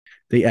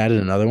They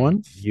added another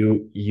one.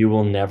 You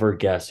will never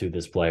guess who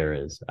this player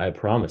is. I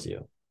promise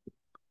you.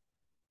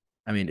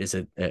 I mean, is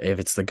it if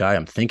it's the guy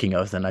I'm thinking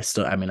of, then I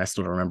still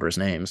don't remember his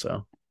name.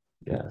 So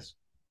Yes.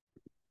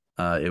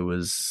 it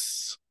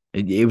was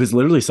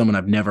literally someone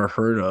I've never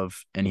heard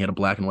of, and he had a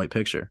black and white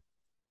picture.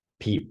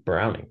 Pete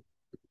Browning,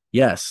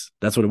 Yes,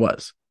 that's what it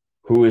was.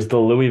 who is the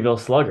Louisville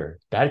Slugger.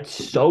 That's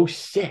so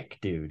sick,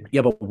 dude.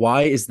 Yeah, but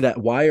why is that?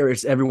 Why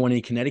is everyone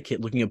in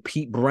Connecticut looking at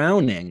Pete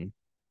Browning?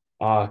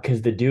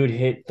 Because the dude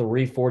hit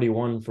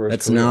 341 for his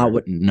That's not career.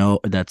 what. No,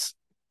 that's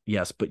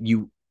yes, but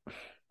you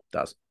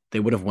does they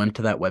would have went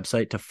to that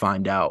website to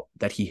find out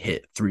that he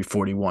hit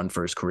 341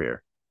 for his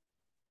career.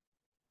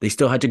 They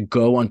still had to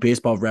go on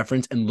Baseball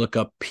Reference and look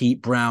up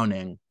Pete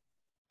Browning.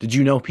 Did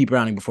you know Pete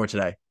Browning before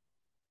today?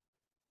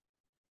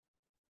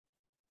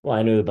 Well,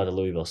 I knew about the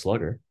Louisville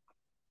Slugger.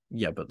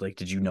 Yeah, but like,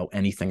 did you know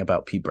anything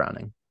about Pete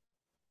Browning?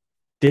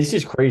 This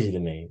is crazy to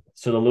me.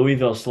 So the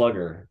Louisville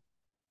Slugger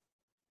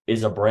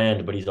is a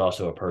brand, but he's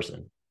also a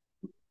person.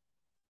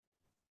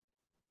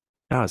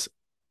 Guys,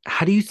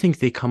 how do you think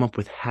they come up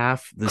with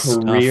half the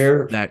stuff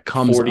Career that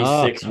comes up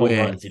 46 home with?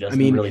 runs. He doesn't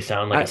really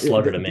sound like a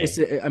slugger to me.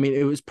 I mean,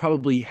 it was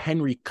probably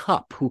Henry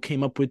Cup who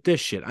came up with this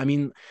shit. I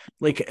mean,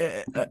 like,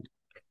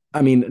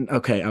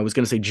 okay, I was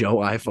gonna say Joe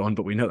iPhone,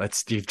 but we know that's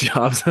Steve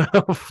Jobs.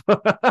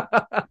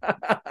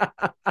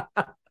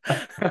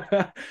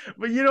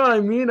 But you know what I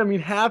mean? I mean,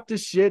 half the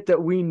shit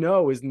that we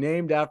know is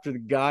named after the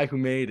guy who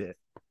made it.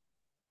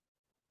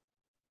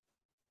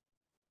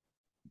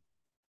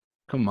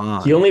 Come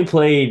He on. only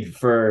played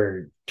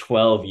for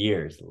 12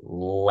 years.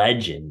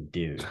 Legend,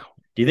 dude.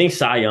 Do you think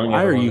Cy Young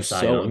Why ever are won you the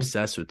Cy so Young?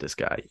 obsessed with this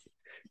guy?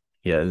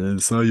 Yeah,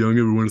 Cy Young.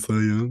 Everyone Cy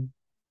Young.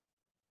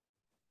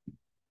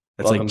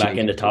 That's like Welcome back Jake.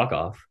 into Talk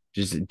Off.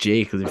 Just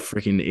Jake, the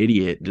freaking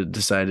idiot,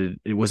 decided.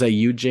 Was that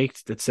you, Jake,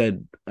 that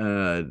said?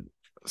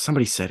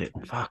 Somebody said it.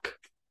 Fuck.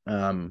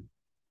 Um,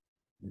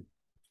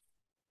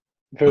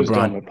 If it was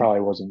dumb, LeBron. it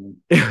probably wasn't.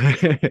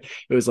 It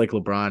was like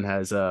LeBron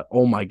has.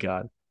 Oh my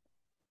god.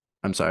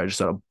 I'm sorry. I just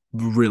saw a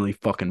really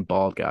fucking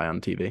bald guy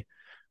on TV.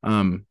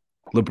 Um,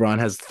 LeBron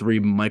has 3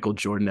 Michael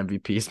Jordan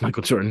MVPs.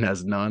 Michael Jordan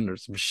has none or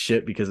some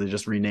shit because they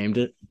just renamed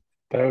it.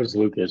 That was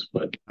Lucas,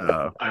 but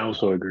Uh, I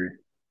also agree. I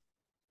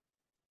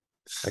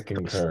so,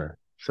 concur.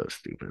 so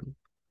stupid.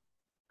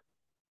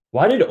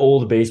 Why did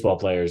old baseball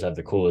players have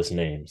the coolest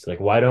names? Like,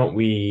 why don't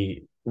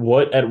we?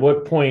 At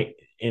what point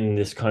in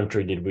this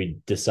country did we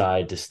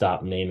decide to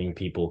stop naming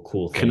people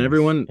cool Can things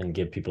everyone and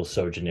give people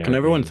so Can generic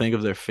everyone names? think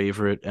of their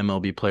favorite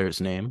MLB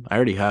player's name? I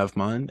already have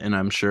mine, and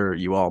I'm sure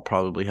you all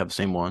probably have the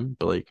same one,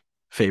 but like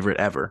favorite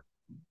ever.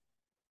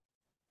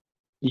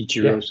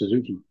 Ichiro Yeah,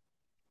 Suzuki.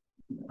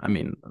 I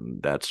mean,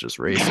 that's just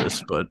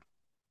racist, but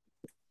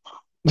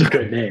It's a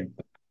good name.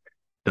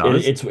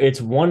 does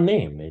it's one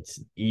name. It's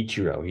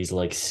Ichiro. He's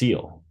like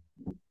Seal.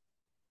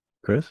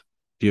 Chris?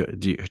 Do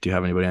you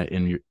have anybody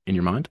in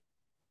your mind?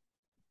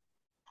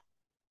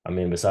 I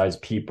mean, besides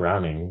Pete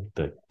Browning,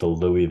 the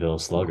Louisville Oh my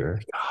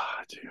Slugger.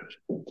 god,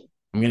 dude!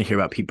 I'm gonna hear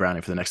about Pete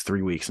Browning for the next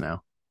 3 weeks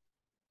now.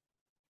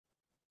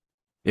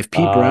 If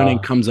Pete Browning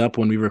Uh, comes up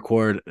when we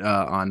record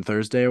on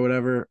Thursday or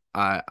whatever,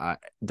 I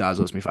Daz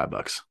owes me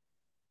 $5.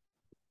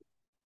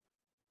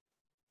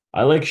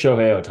 I like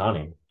Shohei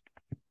Otani.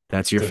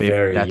 That's your It's a favorite.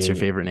 very That's your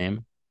unique. favorite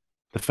name.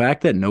 The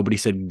fact that nobody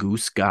said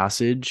Goose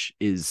Gossage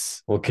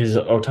is Well, because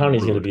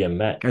Otani's going to rude. be a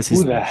Met Guys, Who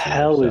his the next year,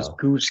 hell is so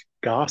Goose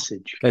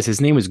Gossage? Guys, his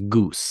name is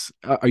Goose.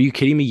 Are you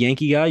kidding me,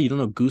 Yankee guy? You don't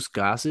know Goose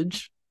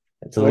Gossage?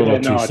 it's a Oh yeah, little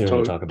too no, soon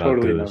to talk about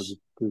totally knows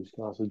Goose. Goose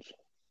Gossage.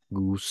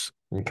 Goose.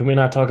 Can we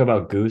not talk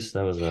about Goose?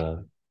 That was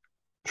a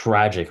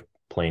tragic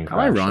plane How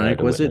crash that I had ironic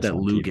to was it witness that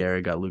on Lou TV.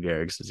 Gehrig got Lou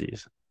Gehrig's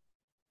disease?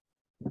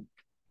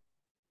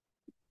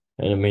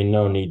 And I mean,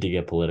 no need to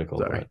get political,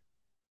 Sorry, but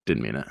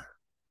didn't mean it.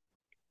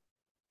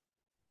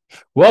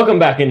 welcome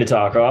back into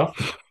Talk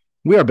Off.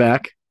 We are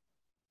back.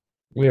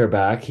 We are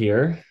back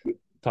here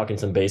talking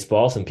some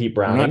baseball, some Pete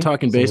We're not Browning,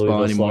 talking some baseball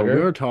Louisville anymore. We are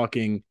Slugger.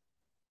 talking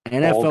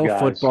Bald NFL guys.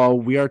 football.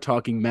 We are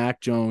talking Mac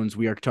Jones.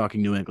 We are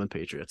talking New England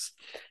Patriots.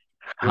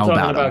 We're How talking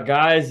about them? about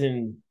guys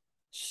in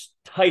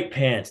tight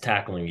pants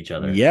tackling each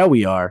other. Yeah,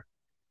 we are.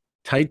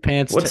 Tight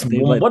pants. What's They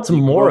more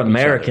grope each other.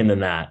 American than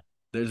that?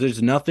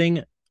 There's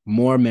nothing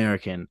more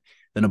American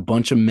than a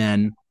bunch of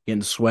men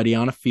getting sweaty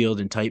on a field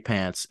in tight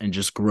pants and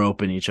just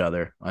groping each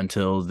other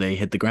until they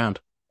hit the ground.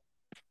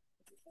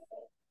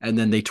 And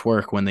then they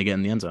twerk when they get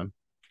in the end zone.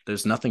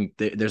 There's nothing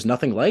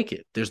like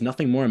it. There's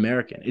nothing more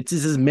American. It's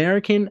as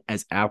American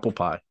as apple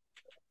pie.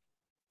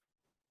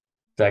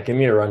 Zach, give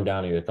me a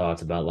rundown of your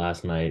thoughts about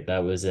last night.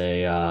 That was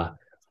a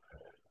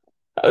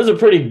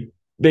pretty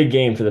big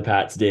game for the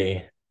Pats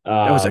D.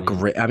 That was a Um,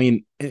 great. I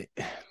mean, I'd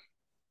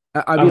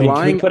I be mean, can we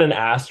lying. put an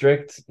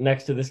asterisk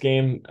next to this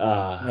game?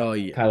 Oh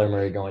yeah. Kyler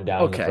Murray going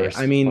down Okay.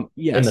 I mean, in the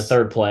yes,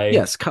 third play.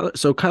 yes.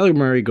 So Kyler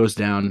Murray goes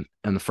down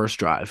on the first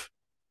drive,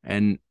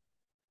 and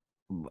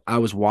I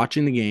was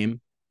watching the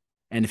game.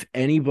 And if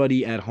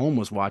anybody at home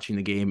was watching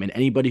the game, and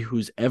anybody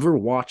who's ever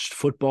watched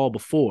football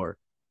before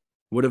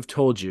would have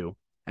told you,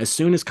 as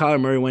soon as Kyler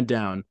Murray went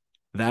down,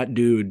 that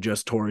dude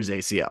just tore his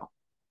ACL.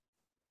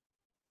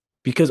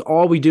 because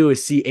all we do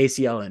is see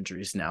ACL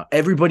injuries now.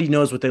 Everybody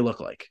knows what they look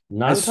like.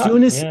 Not As a top-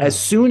 soon as yeah. as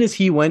soon as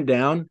he went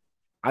down,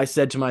 I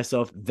said to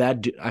myself,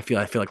 I feel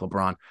like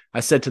LeBron. I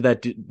said to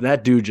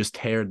that dude just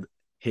teared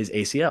his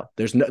ACL.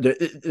 There's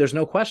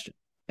no question.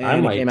 I And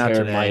it might came out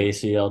tear my today.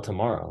 ACL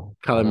tomorrow.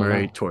 I Kyler don't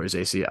Murray know. tore his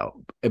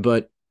ACL.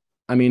 But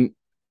I mean,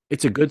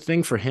 it's a good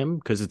thing for him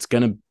because it's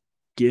gonna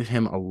give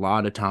him a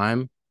lot of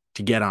time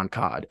to get on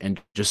COD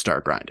and just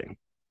start grinding.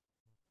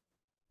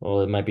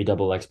 Well, it might be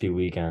double XP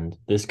weekend.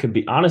 This could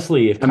be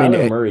honestly, if I mean,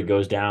 Kyler Murray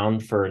goes down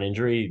for an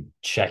injury,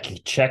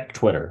 check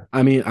Twitter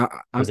I'm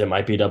because it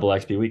might be double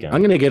XP weekend.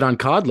 gonna get on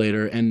COD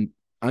later and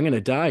I'm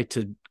gonna die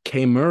to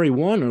K Murray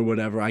 1 or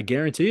whatever. I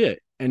guarantee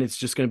it. And it's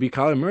just gonna be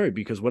Kyler Murray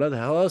because what the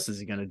hell else is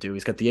he gonna do?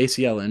 He's got the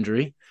ACL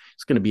injury.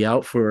 He's gonna be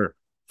out for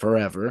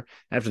forever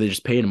after they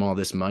just paid him all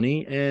this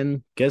money.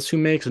 And guess who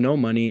makes no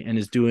money and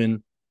is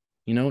doing,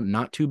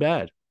 not too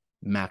bad?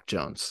 Mac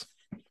Jones.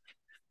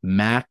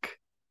 Mac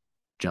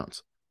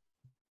Jones.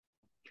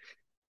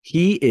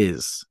 He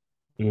is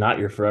Not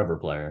your forever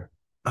player.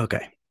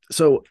 okay.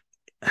 So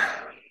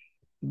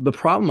the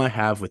problem I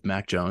have with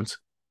Mac Jones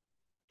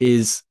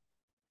is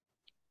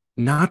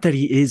not that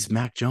he is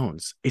Mac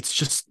Jones. It's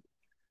just,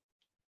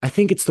 I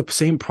think it's the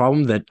same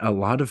problem that a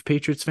lot of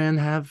Patriots fans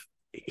have.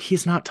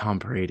 He's not Tom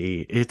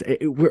Brady.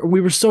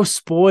 We were so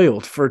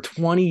spoiled for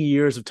 20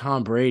 years of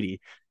Tom Brady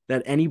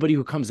that anybody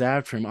who comes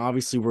after him,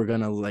 obviously we're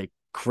going to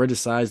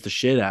criticize the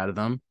shit out of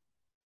them.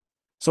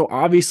 So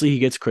obviously he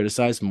gets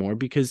criticized more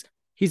because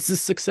he's the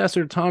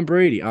successor to Tom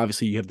Brady.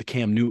 Obviously you have the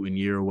Cam Newton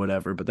year or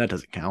whatever, but that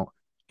doesn't count.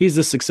 He's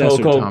the successor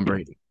to Tom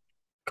Brady.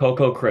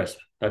 Coco Crisp.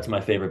 That's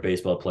my favorite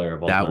baseball player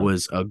of all time. That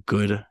was a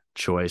good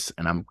choice,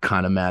 and I'm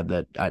kind of mad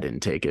that I didn't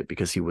take it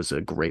because he was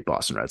a great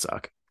Boston Red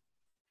Sox.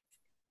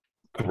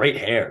 Great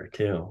hair,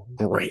 too.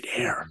 Great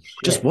hair.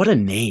 Shit. Just what a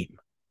name.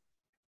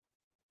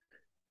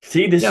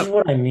 See, this is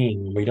what I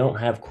mean. We don't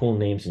have cool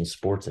names in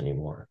sports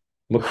anymore.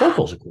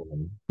 McCorkle's a cool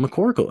name.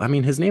 McCorkle. I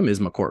mean, his name is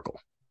McCorkle.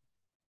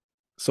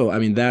 So, I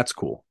mean, that's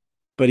cool.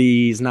 But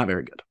he's not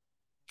very good.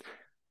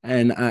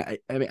 And I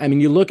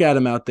mean, you look at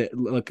him out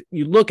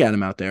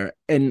there,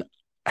 and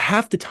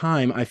half the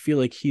time I feel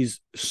like he's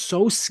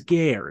so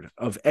scared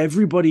of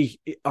everybody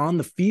on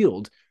the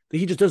field that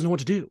he just doesn't know what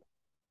to do.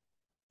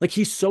 Like,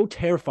 he's so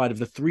terrified of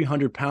the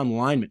 300-pound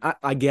lineman.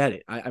 I get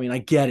it. I mean, I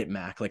get it,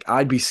 Mac. Like,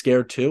 I'd be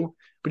scared too.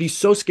 But he's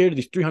so scared of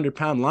these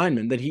 300-pound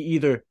linemen that he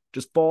either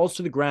just falls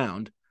to the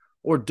ground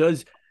or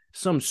does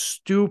some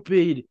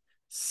stupid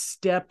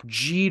step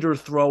Jeter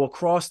throw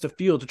across the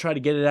field to try to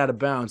get it out of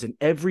bounds. And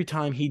every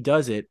time he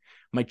does it,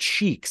 my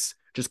cheeks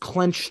just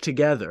clench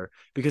together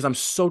because I'm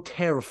so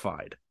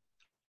terrified.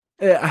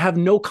 I have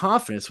no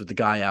confidence with the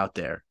guy out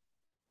there.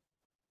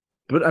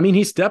 But I mean,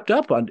 he stepped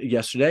up on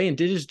yesterday and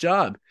did his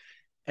job.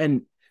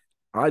 And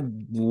I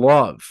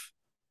love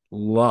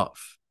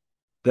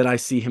that I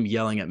see him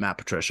yelling at Matt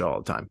Patricia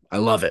all the time. I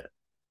love it.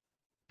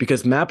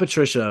 Because Matt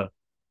Patricia,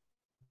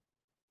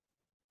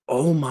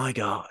 oh my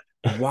God,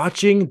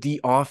 watching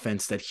the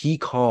offense that he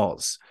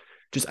calls,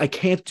 I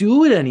can't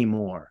do it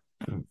anymore.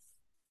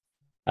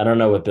 I don't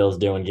know what Bill's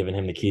doing, giving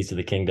him the keys to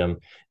the kingdom.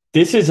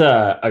 This is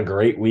a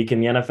great week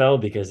in the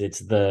NFL because it's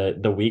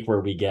the week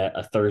where we get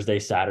a Thursday,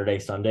 Saturday,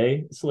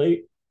 Sunday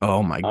slate.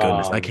 Oh my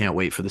goodness. I can't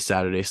wait for the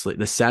Saturday slate.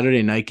 The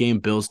Saturday night game,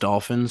 Bills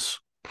Dolphins.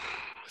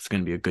 It's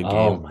going to be a good game.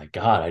 Oh my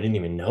God. I didn't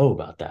even know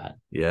about that.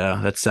 Yeah,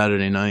 that's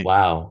Saturday night.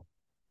 Wow.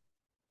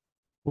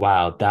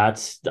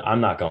 I'm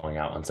not going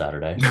out on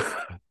Saturday.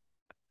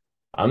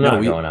 I'm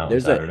not going out on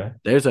Saturday.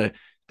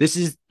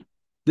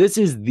 This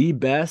is the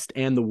best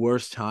and the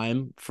worst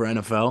time for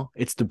NFL.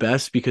 It's the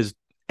best because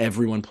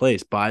everyone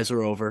plays. Buys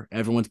are over.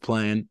 Everyone's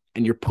playing,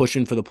 and you're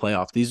pushing for the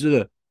playoff. These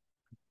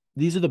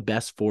are the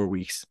best 4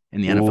 weeks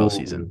in the NFL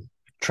season.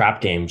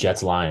 Trap game,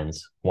 Jets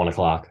Lions,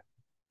 1:00.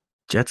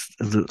 Jets.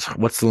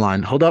 What's the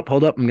line? Hold up.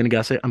 I'm gonna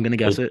guess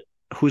it.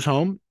 Who's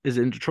home? Is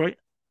it in Detroit?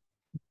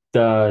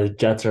 The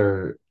Jets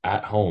are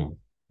at home.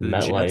 The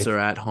Jets are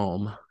at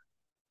home.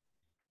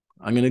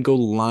 I'm gonna go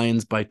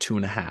Lions by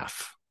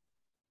 2.5.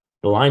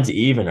 The line's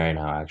even right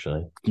now,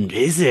 actually.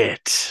 Is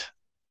it?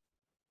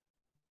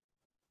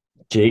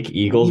 Jake,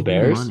 Eagles, Even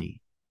Bears.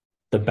 money.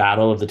 The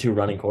battle of the two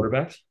running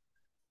quarterbacks.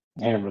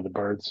 Hammer the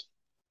birds.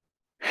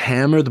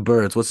 Hammer the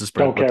birds. What's the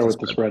spread? Don't care what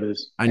the spread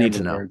is. I need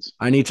to know.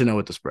 I need to know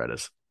what the spread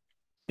is.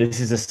 This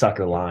is a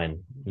sucker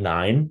line.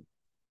 9.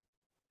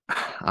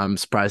 I'm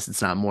surprised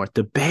it's not more.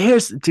 The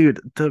Bears, dude,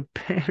 the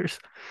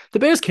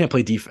Bears can't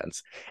play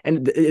defense.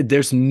 And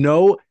there's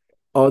no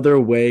other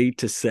way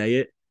to say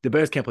it. The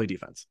Bears can't play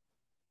defense.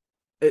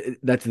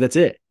 That's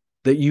it.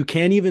 That you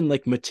can't even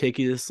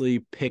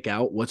meticulously pick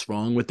out what's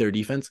wrong with their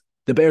defense.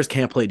 The Bears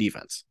can't play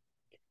defense.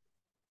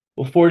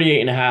 Well,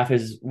 48.5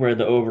 is where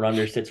the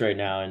over-under sits right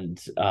now,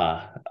 and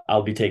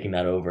I'll be taking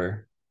that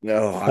over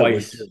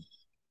twice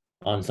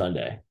on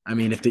Sunday. I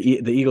mean, if the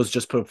Eagles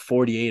just put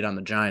 48 on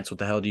the Giants, what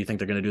the hell do you think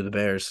they're going to do to the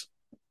Bears?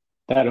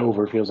 That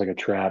over feels like a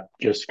trap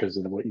just because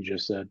of what you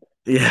just said.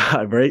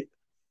 Yeah, right?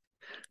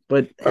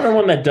 But for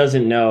everyone that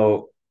doesn't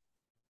know,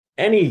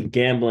 any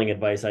gambling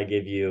advice I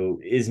give you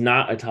is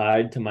not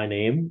tied to my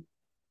name.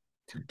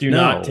 Do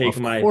not No, take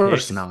of my course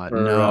picks not.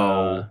 for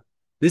No.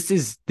 This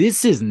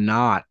is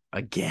not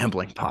a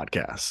gambling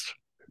podcast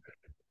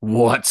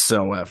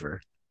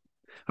whatsoever.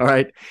 All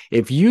right.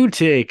 If you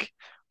take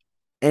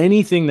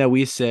anything that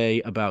we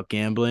say about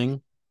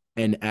gambling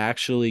and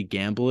actually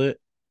gamble it,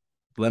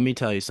 let me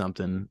tell you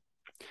something.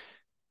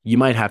 You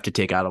might have to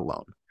take out a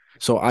loan.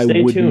 So I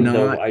Stay would tuned,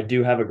 though. not. I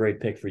do have a great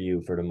pick for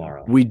you for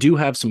tomorrow. We do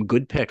have some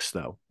good picks,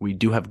 though. We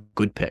do have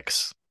good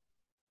picks,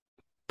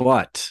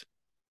 but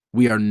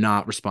we are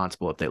not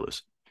responsible if they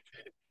lose.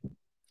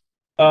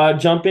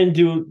 Jump in,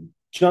 do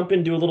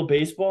a little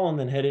baseball, and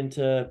then head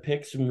into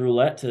picks and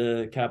roulette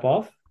to cap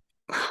off.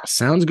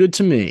 Sounds good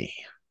to me.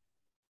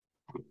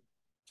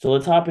 So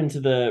let's hop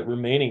into the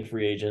remaining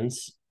free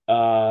agents.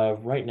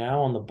 Right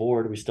now on the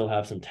board, we still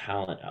have some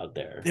talent out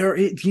there.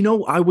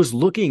 I was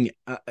looking.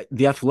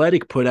 The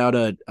Athletic put out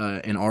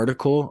an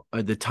article.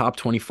 The top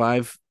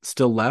 25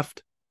 still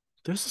left.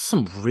 There's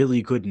some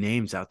really good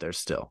names out there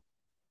still.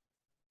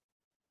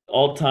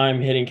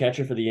 All-time hitting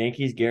catcher for the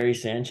Yankees, Gary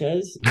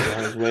Sanchez, is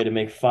on his way to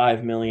make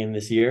 $5 million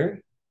this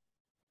year.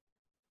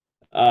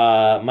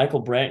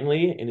 Michael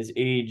Brantley, in his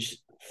age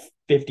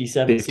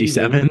 57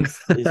 57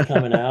 season, is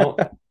coming out.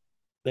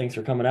 Thanks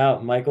for coming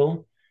out,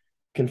 Michael.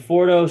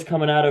 Conforto is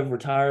coming out of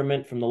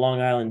retirement from the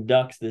Long Island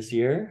Ducks this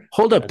year.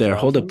 Hold up That's there.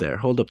 Hold up awesome. there.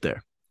 Hold up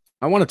there.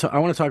 I want to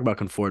talk about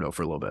Conforto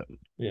for a little bit.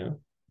 Yeah.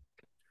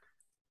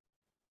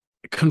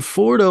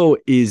 Conforto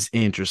is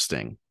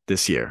interesting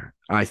this year,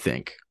 I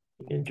think.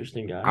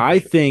 Interesting guy. I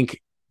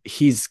think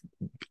he's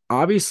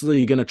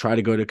obviously going to try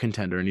to go to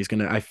contender,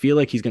 and I feel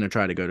like he's going to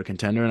try to go to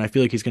contender, and I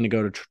feel like he's going to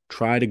go to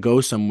try to go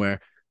somewhere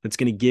that's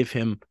going to give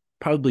him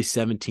probably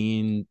probably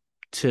 $15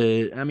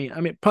 to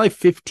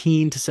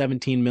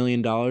 $17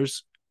 million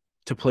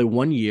to play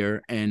 1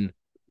 year and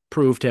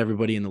prove to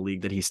everybody in the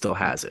league that he still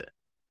has it.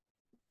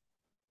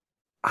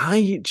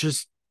 I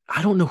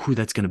don't know who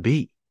that's going to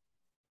be.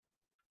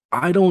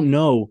 I don't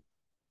know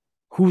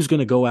who's going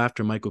to go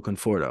after Michael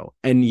Conforto.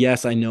 And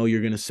yes, I know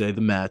you're going to say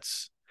the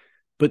Mets,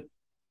 but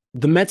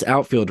the Mets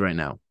outfield right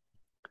now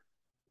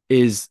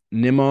is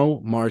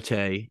Nimmo,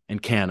 Marte,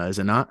 and Canna, is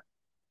it not?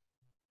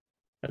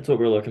 That's what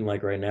we're looking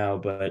like right now.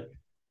 But,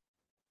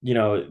 with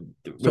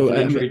an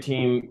injury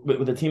team,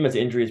 with a team that's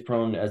injuries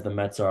prone as the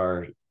Mets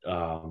are,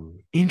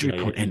 injury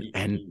prone,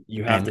 and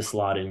you have to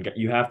slot in.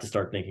 You have to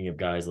start thinking of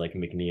guys like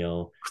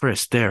McNeil.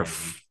 Chris, they're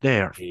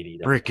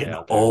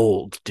freaking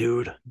old,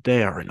 dude.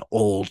 They are an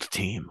old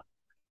team.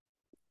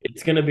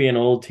 It's going to be an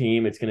old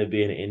team. It's going to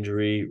be an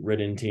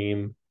injury-ridden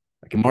team.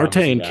 Marte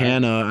and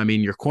Canna,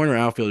 your corner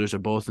outfielders are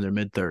both in their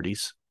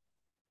mid-30s.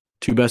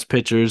 Two best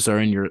pitchers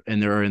are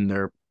they're in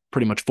their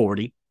pretty much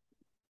 40.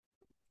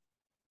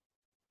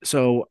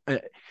 So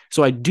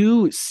I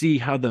do see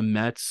how the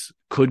Mets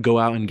could go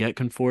out and get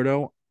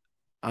Conforto.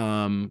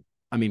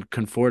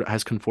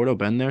 Conforto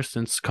been there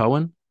since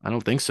Cohen? I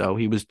don't think so.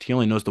 He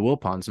only knows the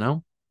Wilpons,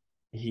 no?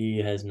 He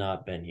has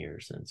not been here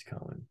since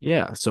Cohen.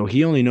 Yeah, so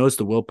he only knows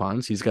the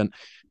Wilpons. He's got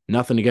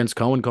nothing against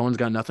Cohen. Cohen's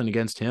got nothing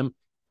against him.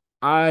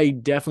 I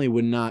definitely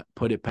would not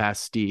put it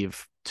past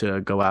Steve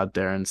to go out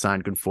there and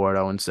sign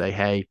Conforto and say,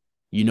 hey,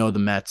 the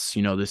Mets,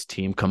 this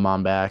team, come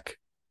on back.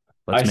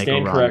 Let's make a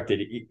run. I stand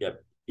corrected.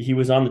 He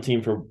was on the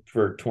team for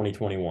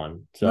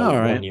 2021. So all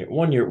right.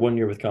 one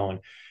year with Cohen.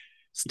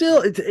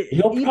 Still,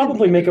 he'll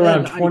probably make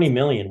around 20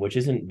 million, which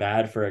isn't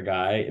bad for a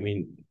guy.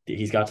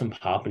 He's got some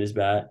pop in his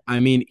bat.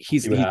 See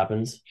what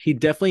happens. He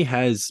definitely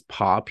has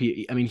pop.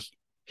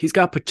 He's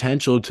got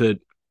potential to,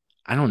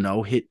 I don't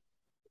know, hit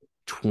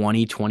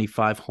 20,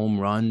 25 home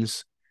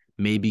runs,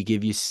 maybe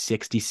give you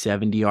 60,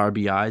 70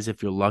 RBIs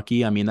if you're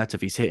lucky. That's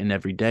if he's hitting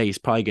every day. He's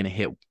probably going to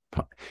hit.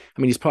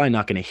 He's probably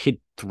not going to hit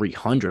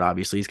 300,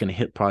 obviously. He's going to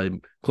hit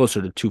probably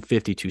closer to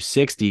 250,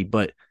 260,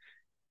 but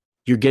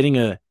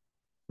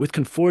with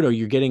Conforto,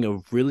 you're getting a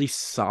really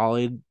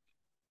solid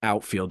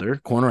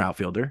corner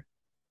outfielder,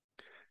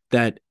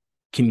 that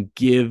can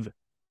give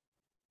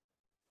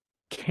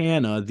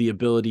Canna the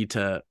ability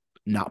to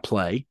not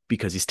play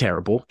because he's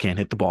terrible, can't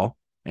hit the ball,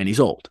 and he's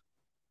old.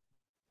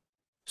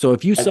 So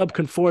if you sub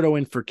Conforto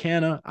in for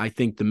Canna, I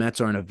think the Mets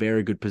are in a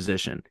very good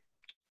position.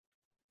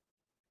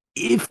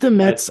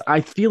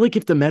 I feel like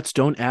if the Mets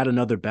don't add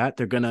another bat,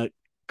 they're going to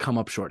come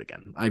up short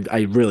again.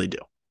 I really do.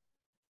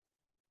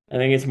 I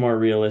think it's more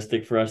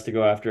realistic for us to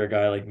go after a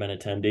guy like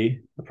Benintendi.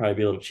 It'll probably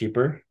be a little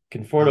cheaper.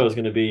 Conforto is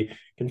going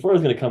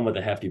to come with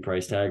a hefty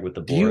price tag with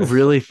the Boris. Do you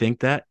really think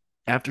that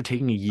after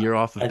taking a year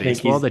off of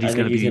baseball that he's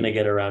going to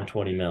get around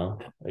 20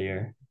 mil a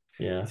year?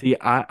 Yeah. See,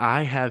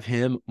 I have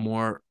him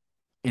more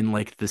in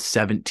like the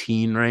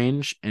 17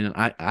 range, and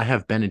I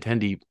have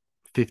Benintendi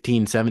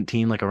 15,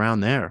 17, like around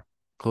there,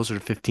 closer to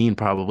 15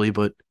 probably,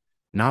 but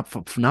not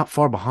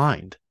far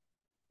behind.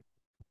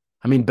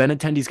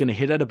 Benintendi's going to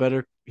hit at a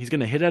better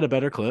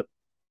clip.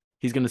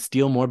 He's going to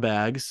steal more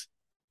bags.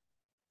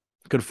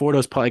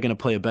 Conforto's probably going to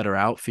play a better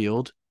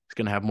outfield. He's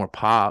going to have more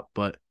pop,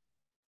 but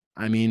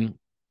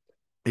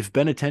if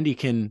Benintendi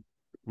can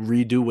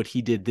redo what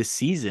he did this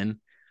season,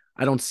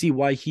 I don't see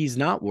why he's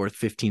not worth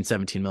 $15,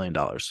 $17 million.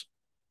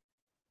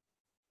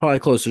 Probably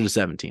closer to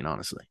 17,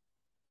 honestly.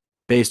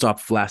 based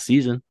off of last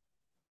season.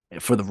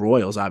 For the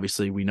Royals,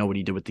 obviously, we know what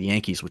he did with the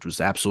Yankees, which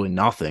was absolutely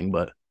nothing,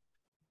 but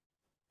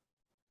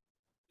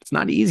it's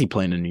not easy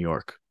playing in New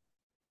York.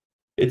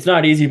 It's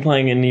not easy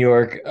playing in New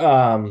York.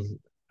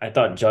 I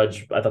thought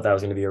that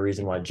was going to be a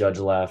reason why Judge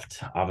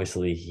left.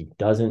 Obviously, he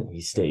doesn't. He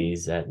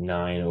stays at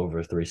 9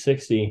 over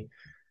 360.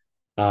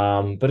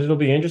 But it'll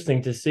be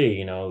interesting to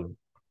see.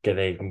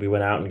 We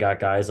went out and got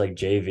guys like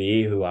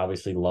JV, who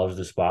obviously loves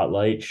the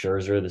spotlight.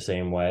 Scherzer the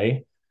same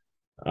way.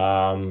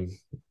 It'll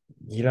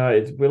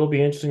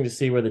be interesting to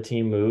see where the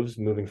team moves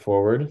moving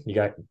forward. You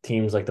got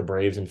teams like the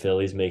Braves and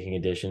Phillies making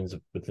additions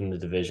within the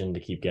division to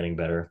keep getting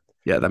better.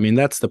 Yeah, I mean,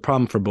 that's the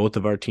problem for both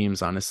of our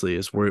teams, honestly,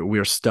 is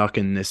we're stuck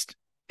in this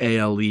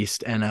AL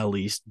East, NL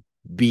East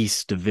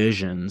beast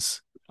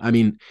divisions. I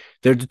mean,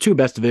 they're the two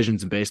best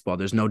divisions in baseball.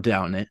 There's no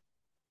doubt in it.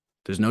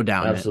 There's no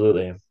doubt in it.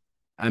 Absolutely.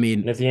 I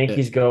mean, and if the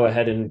Yankees go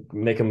ahead and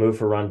make a move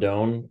for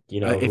Rondon, who's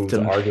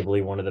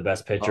arguably one of the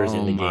best pitchers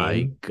in the game. Oh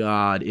my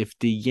God. If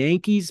the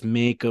Yankees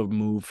make a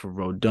move for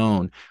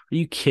Rodon, are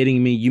you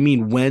kidding me? You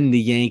mean when the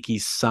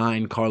Yankees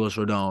sign Carlos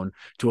Rodon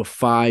to a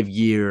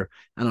 5-year,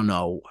 I don't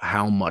know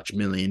how much $1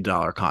 million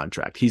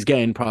contract? He's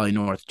getting probably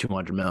north of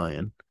 $200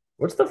 million.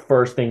 What's the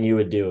first thing you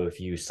would do if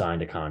you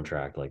signed a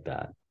contract like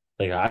that?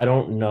 Like, I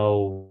don't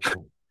know.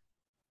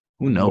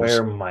 Who knows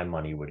where my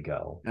money would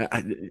go?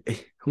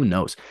 Who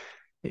knows?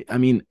 I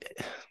mean,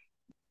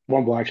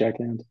 one blackjack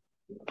hand.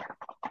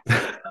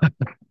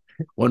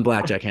 One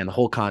blackjack hand, the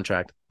whole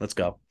contract. Let's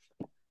go.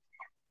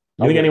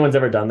 You think anyone's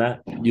ever done that?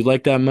 You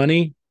like that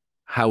money?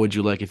 How would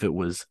you like if it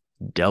was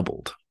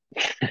doubled?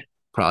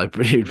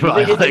 Probably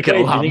like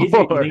a lot more. You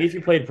think if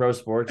you played pro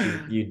sports,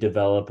 you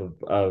develop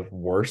a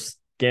worse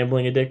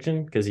gambling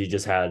addiction because you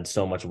just had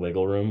so much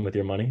wiggle room with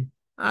your money?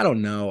 I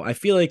don't know. I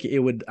feel like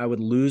I would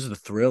lose the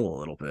thrill a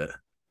little bit.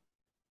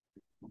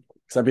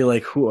 Because I'd be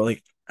like,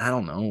 I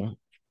don't know.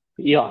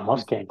 Elon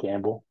Musk can't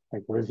gamble.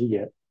 Like, where does he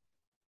get?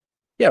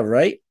 Yeah,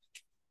 right?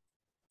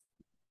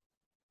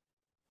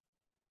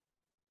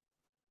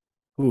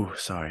 Ooh,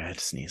 sorry, I had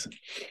to sneeze.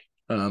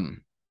 All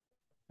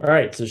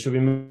right, so should we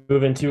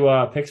move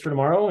into picks for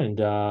tomorrow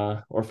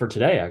or for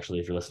today, actually,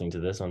 if you're listening to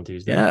this on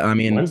Tuesday? Yeah, I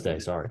mean Wednesday,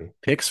 sorry.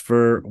 Picks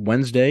for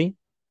Wednesday,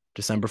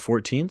 December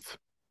 14th.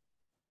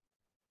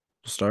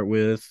 We'll start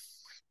with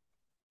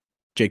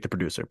Jake, the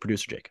producer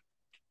Jake.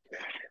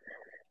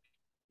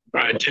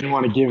 I didn't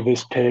want to give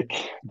this pick,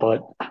 but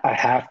I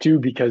have to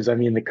because, I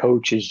mean, the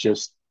coach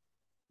is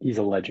he's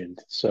a legend.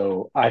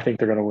 So I think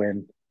they're going to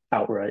win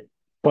outright.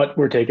 But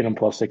we're taking them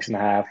plus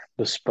 6.5,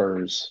 the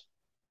Spurs.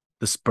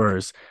 The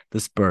Spurs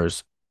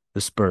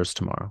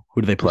tomorrow.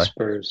 Who do they play? The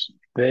Spurs.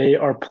 They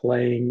are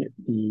playing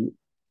the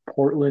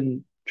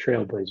Portland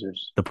Trailblazers.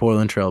 The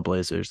Portland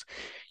Trailblazers.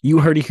 You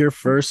heard it here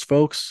first,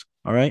 folks.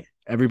 All right?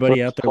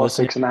 Everybody out there plus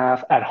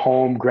 6.5 at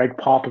home. Greg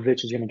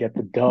Popovich is going to get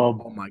the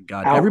dub. Oh my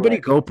God! Outright. Everybody,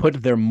 go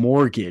put their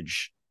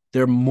mortgage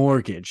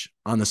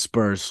on the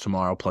Spurs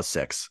tomorrow plus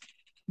 6.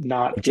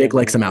 Not Jake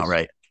likes them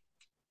outright.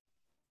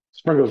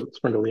 Sprinkle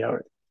the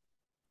outright.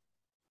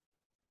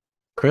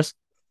 Chris,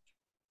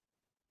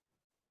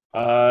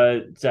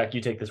 Zach,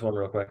 you take this one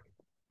real quick.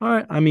 All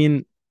right. I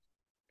mean,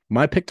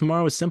 my pick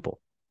tomorrow is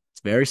simple.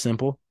 It's very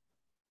simple.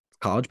 It's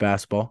college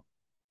basketball.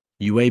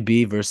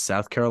 UAB versus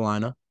South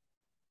Carolina.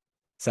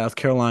 South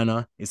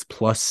Carolina is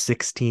plus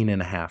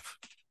 16.5.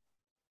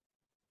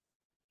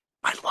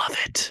 I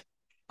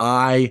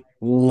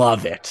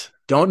love it.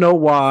 Don't know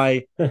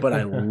why, but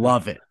I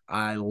love it.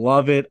 I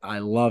love it.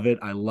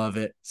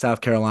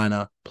 South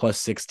Carolina plus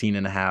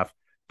 16.5.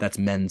 That's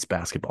men's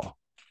basketball.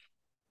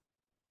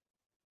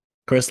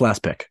 Chris,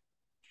 last pick.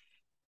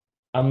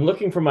 I'm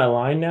looking for my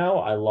line now.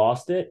 I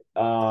lost it.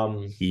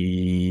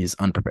 He's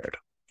unprepared.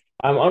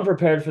 I'm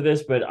unprepared for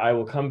this, but I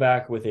will come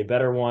back with a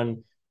better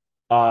one.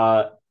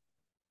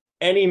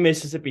 Any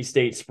Mississippi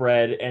State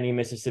spread, any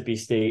Mississippi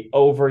State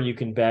over, you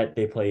can bet.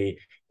 They play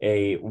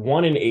a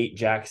 1-8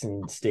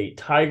 Jackson State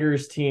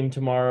Tigers team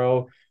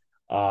tomorrow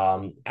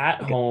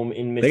at home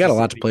in Mississippi. They got a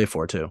lot to play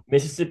for, too.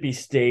 Mississippi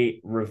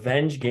State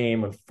revenge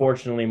game.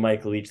 Unfortunately,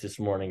 Mike Leach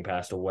this morning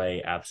passed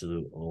away.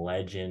 Absolute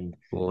legend.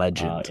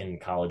 In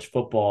college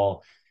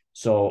football.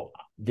 So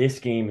this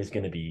game is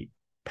going to be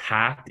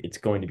packed. It's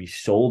going to be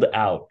sold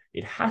out.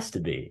 It has to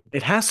be.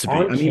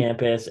 On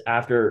campus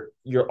after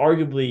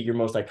arguably your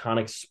most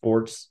iconic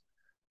sports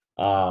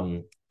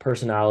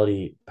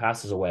personality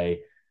passes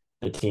away.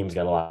 The team's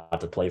got a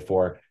lot to play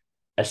for.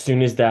 As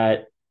soon as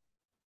that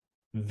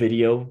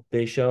video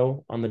they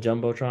show on the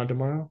Jumbotron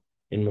tomorrow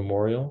in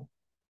memorial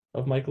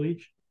of Mike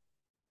Leach,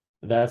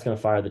 that's going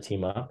to fire the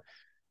team up.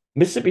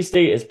 Mississippi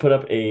State has put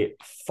up a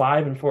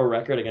 5-4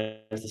 record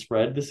against the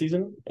spread this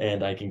season,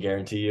 and I can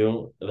guarantee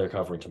you they're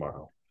covering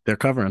tomorrow. They're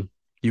covering.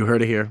 You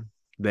heard it here.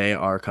 They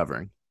are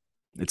covering.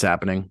 It's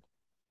happening.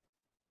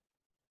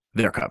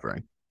 They're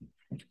covering.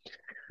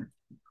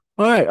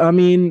 All right. I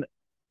mean,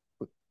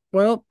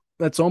 well,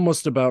 that's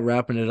almost about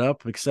wrapping it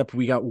up, except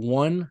we got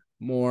one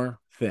more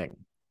thing.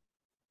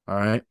 All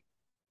right.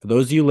 For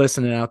those of you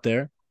listening out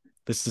there,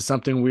 this is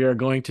something we are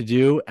going to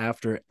do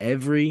after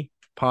every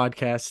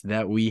podcast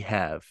that we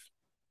have.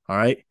 All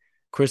right.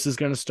 Chris is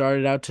going to start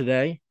it out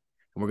today,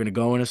 and we're going to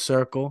go in a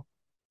circle.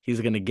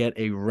 He's going to get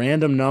a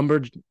random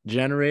number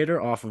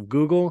generator off of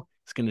Google.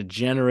 It's going to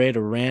generate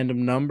a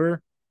random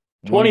number.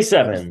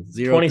 27.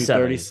 0 through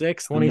 27.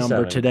 36. The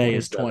number today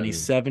is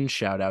 27.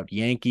 Shout out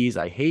Yankees.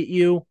 I hate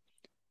you.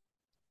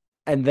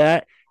 And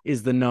that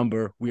is the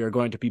number we are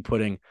going to be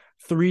putting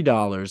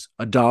 $3,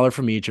 a dollar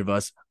from each of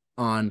us,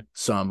 on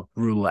some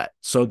roulette.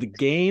 So the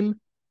game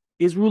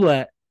is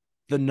roulette.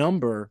 The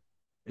number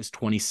is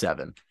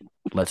 27.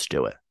 Let's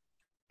do it.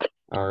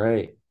 All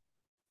right.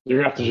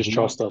 You're going to have to just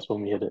trust us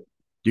when we hit it.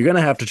 You're going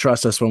to have to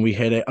trust us when we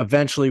hit it.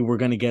 Eventually, we're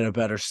going to get a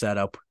better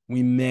setup.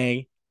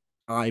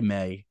 I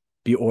may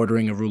be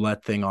ordering a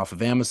roulette thing off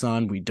of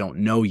Amazon. We don't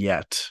know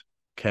yet.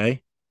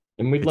 Okay.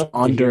 And we'd love to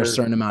under hear a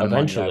certain amount of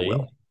money.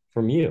 eventually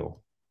from you.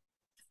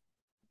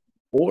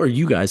 Or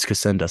you guys could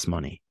send us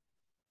money.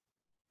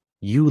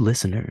 You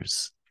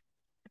listeners.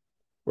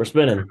 We're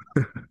spinning.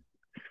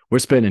 We're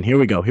spinning. Here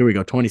we go.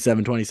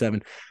 27,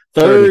 27.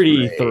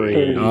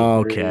 33.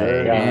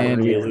 Okay.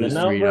 And we lose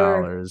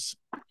 $3.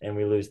 And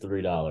we lose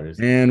 $3.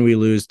 And we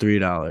lose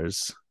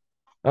 $3.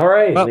 All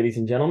right, ladies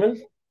and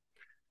gentlemen.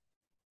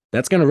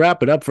 That's going to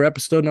wrap it up for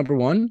episode number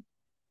 1.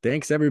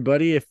 Thanks,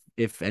 everybody.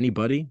 If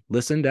anybody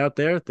listened out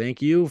there,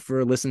 thank you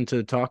for listening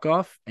to Talk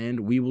Off. And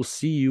we will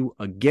see you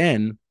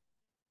again,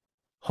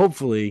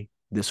 hopefully,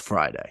 this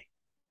Friday.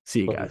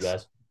 See you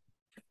guys.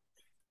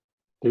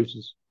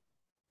 Deuces.